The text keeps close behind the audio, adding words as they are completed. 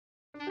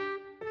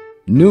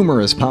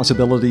Numerous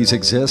possibilities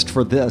exist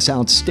for this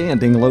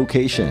outstanding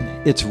location.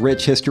 Its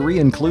rich history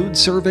includes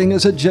serving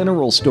as a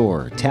general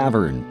store,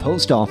 tavern,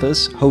 post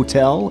office,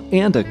 hotel,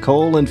 and a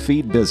coal and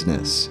feed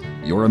business.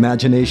 Your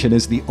imagination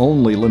is the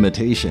only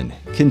limitation.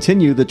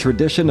 Continue the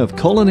tradition of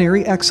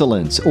culinary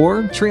excellence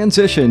or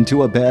transition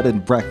to a bed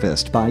and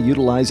breakfast by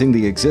utilizing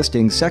the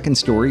existing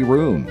second-story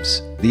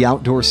rooms. The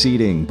outdoor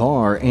seating,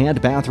 bar,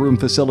 and bathroom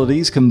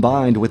facilities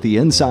combined with the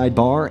inside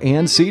bar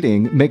and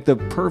seating make the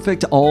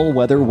perfect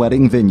all-weather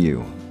wedding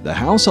venue. The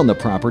house on the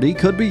property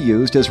could be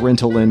used as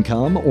rental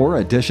income or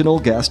additional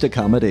guest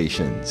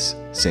accommodations.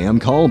 Sam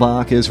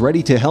Kalbach is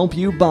ready to help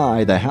you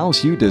buy the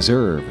house you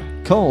deserve.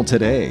 Call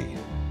today.